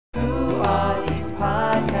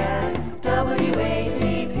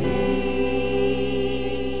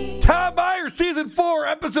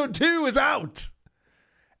episode 2 is out.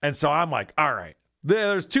 And so I'm like, all right,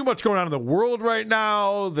 there's too much going on in the world right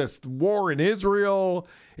now. This war in Israel,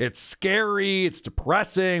 it's scary. It's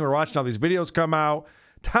depressing. We're watching all these videos come out.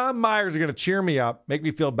 Tom Myers is going to cheer me up, make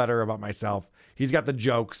me feel better about myself. He's got the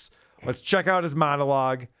jokes. Let's check out his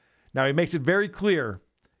monologue. Now, he makes it very clear.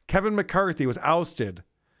 Kevin McCarthy was ousted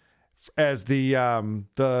as the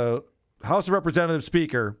House of Representatives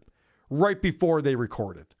Speaker right before they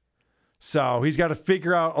recorded. So he's got to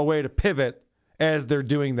figure out a way to pivot as they're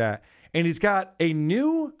doing that. And he's got a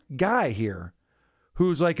new guy here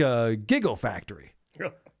who's like a giggle factory.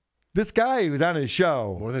 This guy who's on his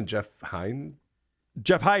show. More than Jeff Heisen.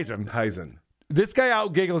 This guy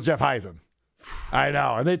out giggles Jeff Heisen. I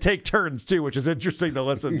know. And they take turns too, which is interesting to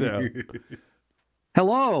listen to.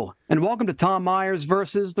 Hello, and welcome to Tom Myers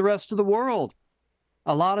versus the rest of the world.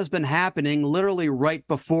 A lot has been happening literally right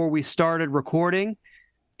before we started recording.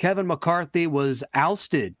 Kevin McCarthy was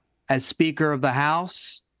ousted as Speaker of the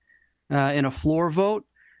House in a floor vote.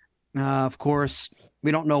 Of course,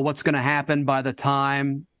 we don't know what's going to happen by the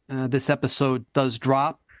time this episode does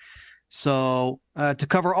drop. So to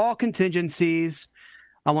cover all contingencies,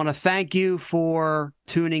 I want to thank you for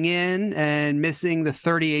tuning in and missing the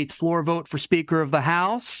 38th floor vote for Speaker of the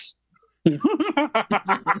House.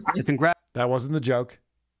 That wasn't the joke.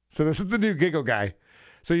 So this is the new giggle guy.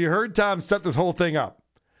 So you heard Tom set this whole thing up.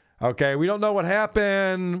 Okay, we don't know what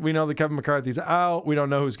happened. We know that Kevin McCarthy's out. We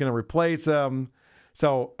don't know who's going to replace him.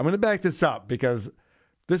 So I'm going to back this up because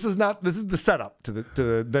this is the setup to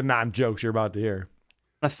the non-jokes you're about to hear.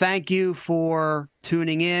 Thank you for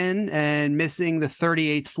tuning in and missing the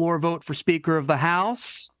 38th floor vote for Speaker of the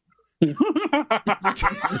House.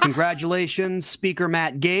 Congratulations, Speaker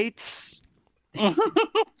Matt Gaetz.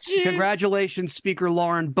 Congratulations, Speaker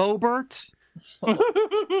Lauren Boebert. All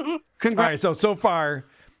right, so far,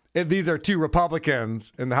 if these are two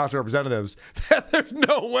Republicans in the House of Representatives, there's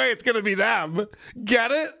no way it's going to be them.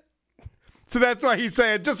 Get it? So that's why he's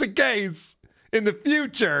saying, just in case, in the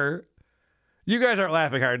future, you guys aren't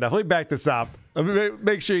laughing hard enough. Let me back this up. Let me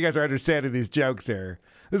make sure you guys are understanding these jokes here.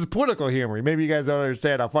 This is political humor. Maybe you guys don't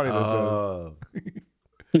understand how funny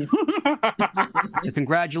this is.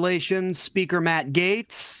 Congratulations, Speaker Matt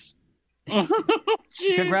Gaetz.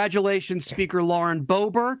 Congratulations, Speaker Lauren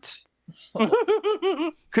Boebert.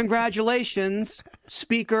 Congratulations,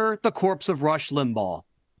 Speaker the Corpse of Rush Limbaugh.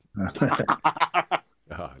 Now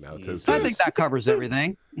it says I think that covers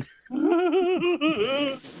everything.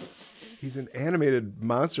 He's an animated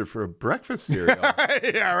monster for a breakfast cereal.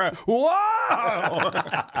 Yeah, right. Whoa!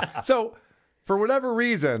 So, for whatever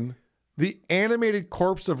reason, the animated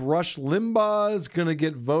corpse of Rush Limbaugh is going to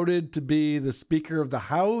get voted to be the Speaker of the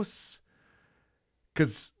House.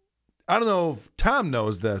 Because I don't know if Tom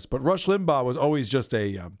knows this, but Rush Limbaugh was always just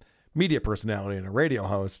a media personality and a radio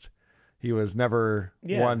host. He was never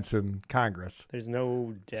once in Congress. There's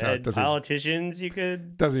no dead politicians you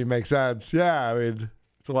could... Doesn't even make sense. Yeah, I mean...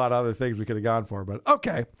 It's a lot of other things we could have gone for, but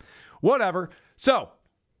okay, whatever. So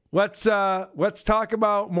let's talk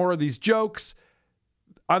about more of these jokes.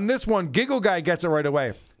 On this one, Giggle Guy gets it right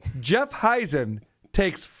away. Jeff Heisen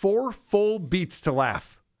takes 4 full beats to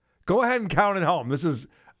laugh. Go ahead and count it home. This is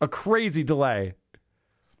a crazy delay.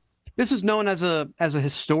 This is known as a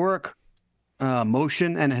historic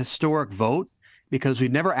motion and a historic vote because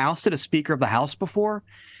we've never ousted a Speaker of the House before.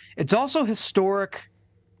 It's also historic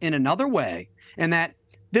in another way, in that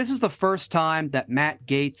this is the first time that Matt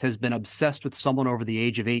Gaetz has been obsessed with someone over the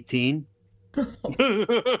age of 18.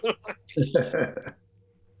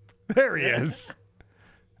 There he is.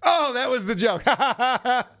 Oh, that was the joke.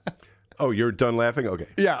 Oh, you're done laughing? Okay.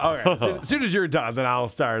 Yeah, all right. As soon as you're done, then I'll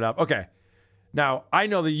start it up. Okay. Now, I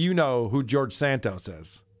know that you know who George Santos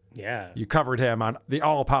is. Yeah. You covered him on the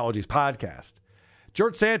All Apologies podcast.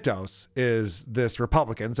 George Santos is this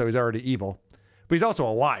Republican, so he's already evil, but he's also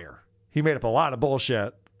a liar. He made up a lot of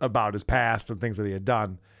bullshit about his past and things that he had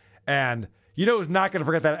done. And you know who's not going to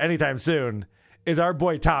forget that anytime soon is our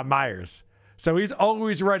boy Tom Myers. So he's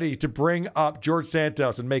always ready to bring up George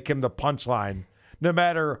Santos and make him the punchline, no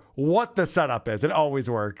matter what the setup is. It always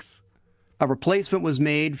works. A replacement was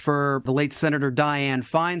made for the late Senator Dianne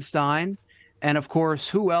Feinstein. And of course,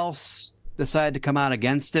 who else decided to come out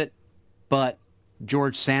against it but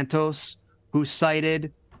George Santos, who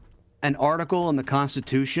cited an article in the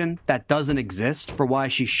Constitution that doesn't exist for why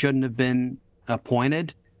she shouldn't have been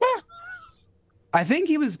appointed. I think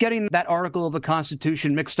he was getting that article of the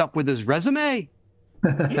Constitution mixed up with his resume.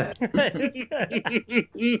 His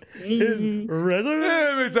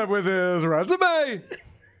resume? Mixed up with his resume.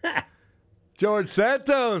 George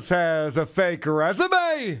Santos has a fake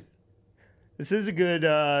resume. This is a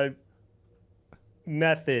good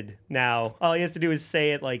method now. All he has to do is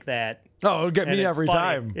say it like that. Oh, it'll get me every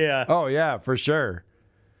time. Yeah. Oh, yeah, for sure.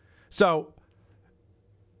 So,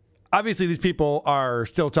 obviously, these people are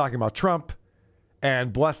still talking about Trump,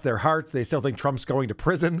 and bless their hearts, they still think Trump's going to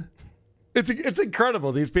prison. It's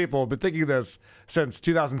incredible. These people have been thinking this since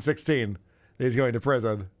 2016. That he's going to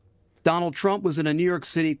prison. Donald Trump was in a New York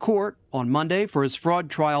City court on Monday for his fraud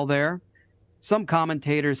trial there. Some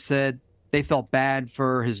commentators said they felt bad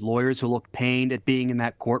for his lawyers who looked pained at being in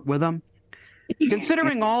that court with him.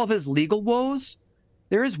 Considering all of his legal woes,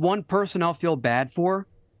 there is one person I'll feel bad for.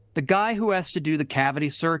 The guy who has to do the cavity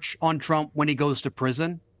search on Trump when he goes to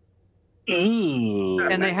prison.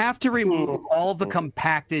 And they have to remove all the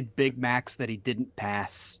compacted Big Macs that he didn't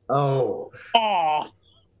pass. Oh.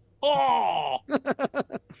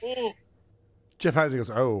 Jeff Heisey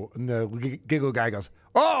goes, oh, and the giggle guy goes,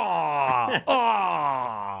 oh,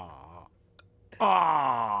 oh,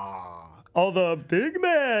 oh. All the Big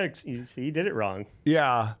Macs. You see, he did it wrong.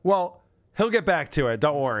 Yeah. Well, he'll get back to it.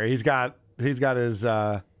 Don't worry. He's got his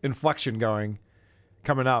inflection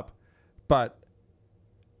coming up. But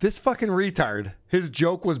this fucking retard, his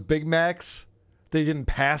joke was Big Macs that he didn't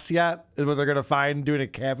pass yet. Is what they're going to find doing a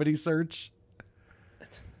cavity search.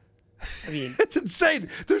 I mean, it's insane.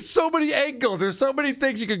 There's so many angles. There's so many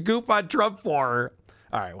things you could goof on Trump for.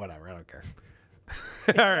 All right, whatever. I don't care.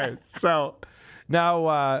 All right. So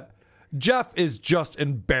now Jeff is just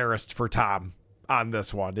embarrassed for Tom on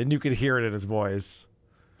this one, and you can hear it in his voice.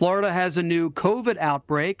 Florida has a new COVID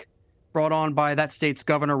outbreak brought on by that state's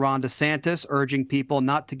Governor Ron DeSantis, urging people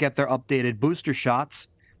not to get their updated booster shots.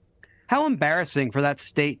 How embarrassing for that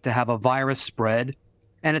state to have a virus spread.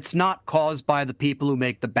 And it's not caused by the people who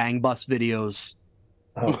make the Bang Bus videos.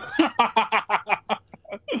 Oh.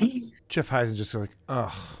 Jeff Heisen just like,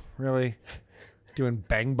 oh, really? Doing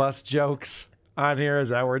Bang Bus jokes on here? Is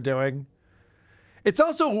that what we're doing? It's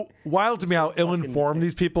also wild to me how ill-informed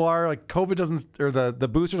these people are. Like, COVID doesn't, or the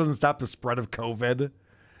booster doesn't stop the spread of COVID.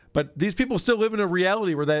 But these people still live in a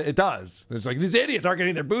reality where it does. There's like, these idiots aren't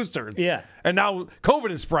getting their boosters. Yeah. And now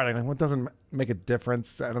COVID is spreading. Like, what doesn't make a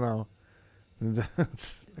difference? I don't know.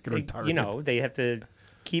 It's fucking retarded. You know, they have to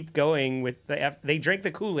keep going with they drank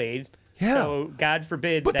the Kool-Aid. Yeah. So God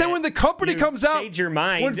forbid. But then when the company comes out, change your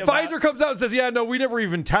mind when Pfizer comes out and says, "Yeah, no, we never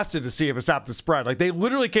even tested to see if it stopped the spread," like they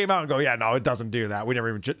literally came out and go, "Yeah, no, it doesn't do that. We never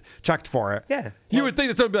even checked for it." Yeah. You would think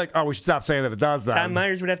that someone would be like, "Oh, we should stop saying that it does that." Tom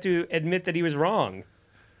Myers would have to admit that he was wrong.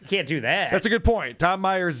 You can't do that. That's a good point. Tom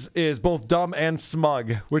Myers is both dumb and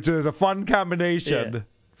smug, which is a fun combination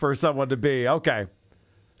for someone to be. Okay,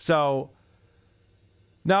 so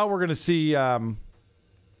now we're gonna see.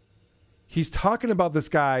 He's talking about this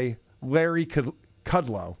guy, Larry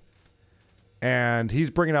Kudlow, and he's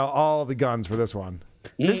bringing out all the guns for this one.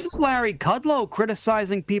 This is Larry Kudlow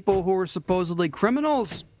criticizing people who are supposedly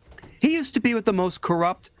criminals. He used to be with the most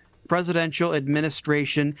corrupt presidential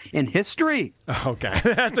administration in history. Okay,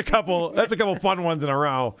 that's a couple fun ones in a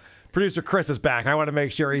row. Producer Chris is back. I want to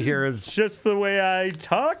make sure he hears. Just the way I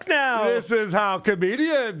talk now. This is how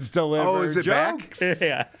comedians deliver Oh, is it jokes. back?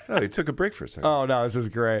 Yeah. Oh, he took a break for a second. Oh no, this is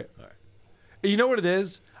great. You know what it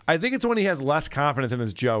is? I think it's when he has less confidence in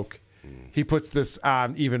his joke. He puts this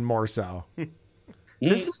on even more so.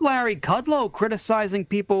 This is Larry Kudlow criticizing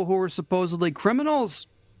people who are supposedly criminals.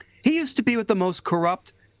 He used to be with the most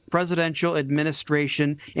corrupt presidential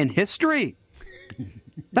administration in history.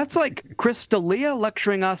 That's like Chris D'Elia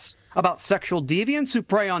lecturing us about sexual deviants who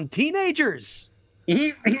prey on teenagers.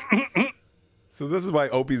 So this is why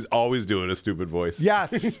Opie's always doing a stupid voice.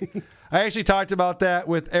 Yes. I actually talked about that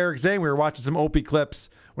with Eric Zane. We were watching some Opie clips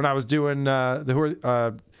when I was doing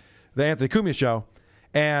the Anthony Cumia show.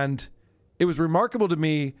 And it was remarkable to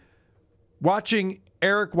me watching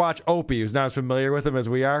Eric watch Opie, who's not as familiar with him as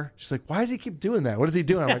we are. She's like, why does he keep doing that? What is he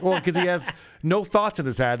doing? I'm like, well, because he has no thoughts in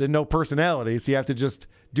his head and no personality. So you have to just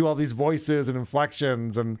do all these voices and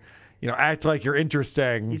inflections and, you know, act like you're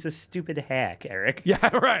interesting. He's a stupid hack, Eric.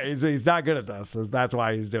 Yeah, right. He's not good at this. So that's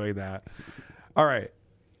why he's doing that. All right.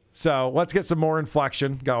 So let's get some more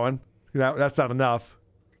inflection going. That's not enough.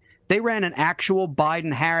 They ran an actual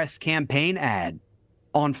Biden-Harris campaign ad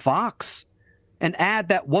on Fox. An ad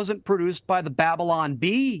that wasn't produced by the Babylon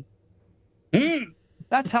Bee.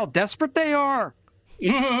 That's how desperate they are.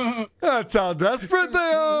 That's how desperate they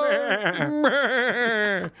are.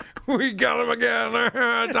 We got him again,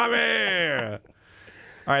 Tommy.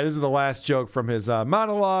 All right, this is the last joke from his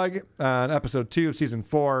monologue on episode 2 of season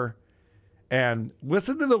 4. And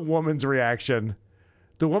listen to the woman's reaction.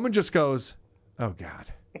 The woman just goes, oh,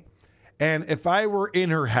 God. And if I were in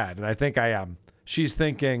her head, and I think I am, she's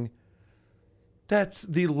thinking, That's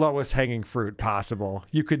the lowest hanging fruit possible.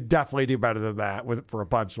 You could definitely do better than that for a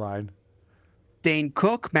punchline. Dane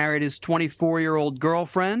Cook married his 24-year-old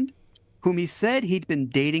girlfriend, whom he said he'd been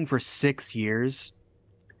dating for 6 years.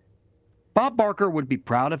 Bob Barker would be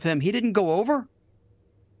proud of him. He didn't go over.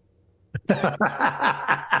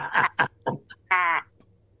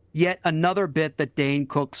 Yet another bit that Dane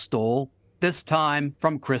Cook stole, this time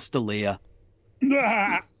from Chris D'Elia.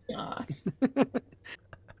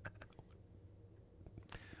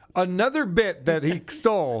 Another bit that he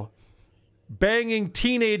stole, banging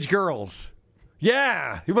teenage girls.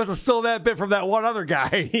 Yeah, he must have stole that bit from that one other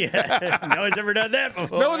guy. Yeah, no one's ever done that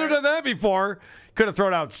before. No one's ever done that before. Could have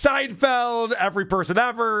thrown out Seinfeld, Every Person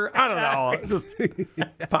Ever. I don't know. Just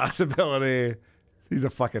possibility. He's a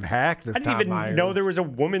fucking hack, this I didn't Tom even Myers. know there was a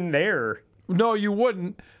woman there. No, you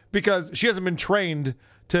wouldn't, because she hasn't been trained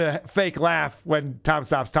to fake laugh when Tom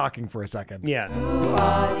stops talking for a second. Yeah. Who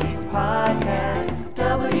are these podcasts?